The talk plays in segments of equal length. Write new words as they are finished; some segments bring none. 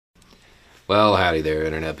Well, howdy there,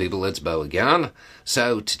 Internet people. It's Bo again.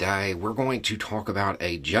 So, today we're going to talk about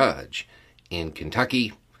a judge in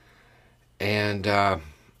Kentucky and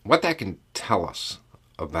what that can tell us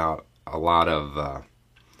about a lot of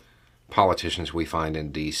politicians we find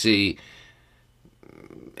in D.C.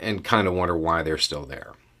 and kind of wonder why they're still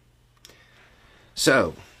there.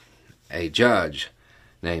 So, a judge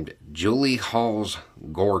named Julie Halls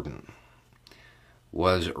Gordon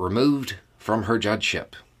was removed from her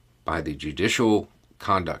judgeship by the Judicial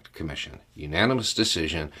Conduct Commission. Unanimous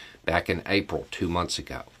decision back in April, 2 months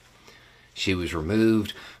ago. She was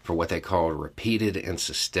removed for what they called repeated and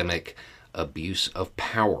systemic abuse of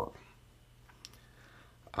power.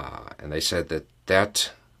 And they said that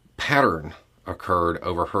that pattern occurred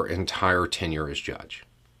over her entire tenure as judge.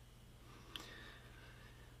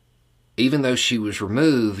 Even though she was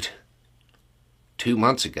removed 2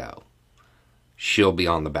 months ago, she'll be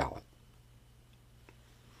on the ballot.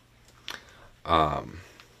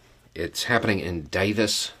 It's happening in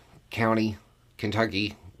Davis County,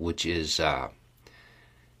 Kentucky, which is,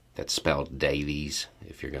 that's spelled Davies,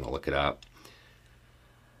 if you're going to look it up.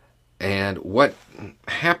 And what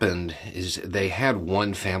happened is they had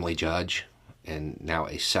one family judge, and now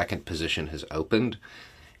a second position has opened.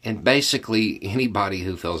 And basically, anybody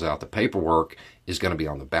who fills out the paperwork is going to be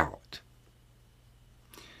on the ballot.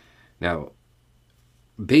 Now,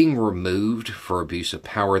 being removed for abuse of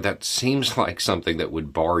power, that seems like something that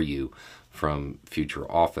would bar you from future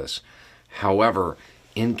office. However,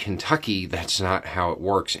 in Kentucky, that's not how it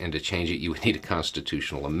works, and to change it, you would need a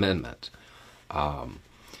constitutional amendment.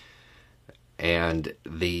 And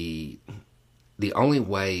the only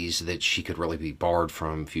ways that she could really be barred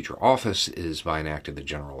from future office is by an act of the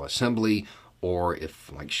General Assembly, or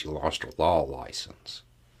if, like, she lost her law license.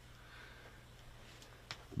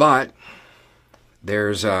 But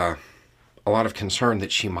there's a lot of concern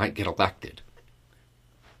that she might get elected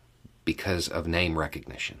because of name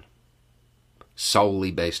recognition,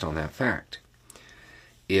 solely based on that fact.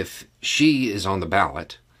 If she is on the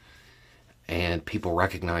ballot and people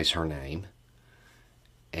recognize her name,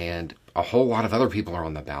 and a whole lot of other people are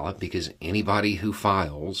on the ballot because anybody who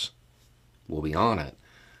files will be on it,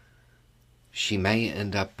 she may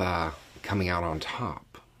end up coming out on top.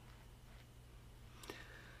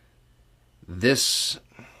 This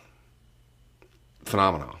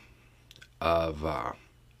phenomenon of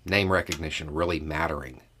name recognition really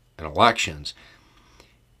mattering in elections,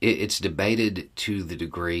 it's debated to the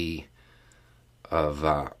degree of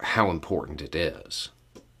how important it is,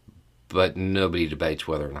 but nobody debates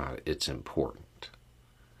whether or not it's important.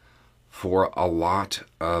 For a lot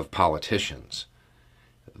of politicians,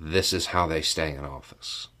 this is how they stay in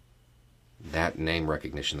office. That name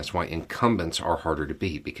recognition. That's why incumbents are harder to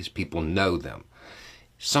beat, because people know them.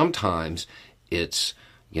 Sometimes it's,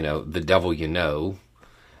 the devil you know,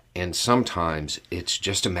 and sometimes it's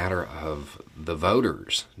just a matter of the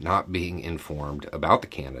voters not being informed about the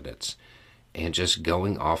candidates and just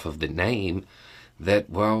going off of the name that,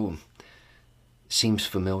 well, seems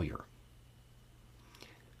familiar.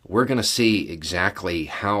 We're going to see exactly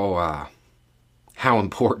how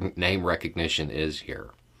important name recognition is here.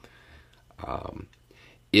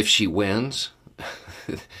 If she wins,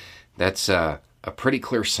 that's a pretty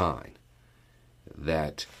clear sign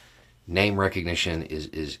that name recognition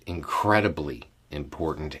is incredibly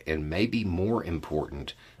important, and maybe more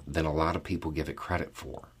important than a lot of people give it credit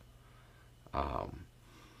for.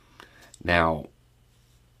 Now,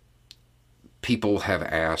 people have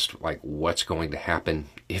asked, what's going to happen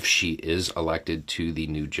if she is elected to the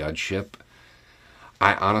new judgeship?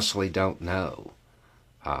 I honestly don't know.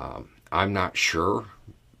 I'm not sure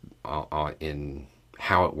in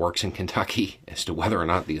how it works in Kentucky as to whether or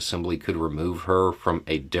not the Assembly could remove her from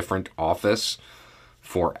a different office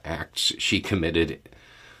for acts she committed,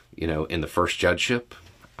 in the first judgeship.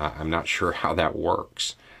 I'm not sure how that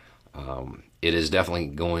works. It is definitely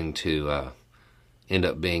going to end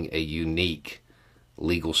up being a unique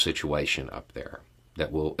legal situation up there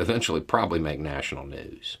that will eventually probably make national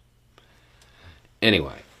news.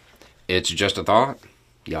 Anyway, it's just a thought.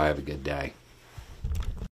 Y'all have a good day.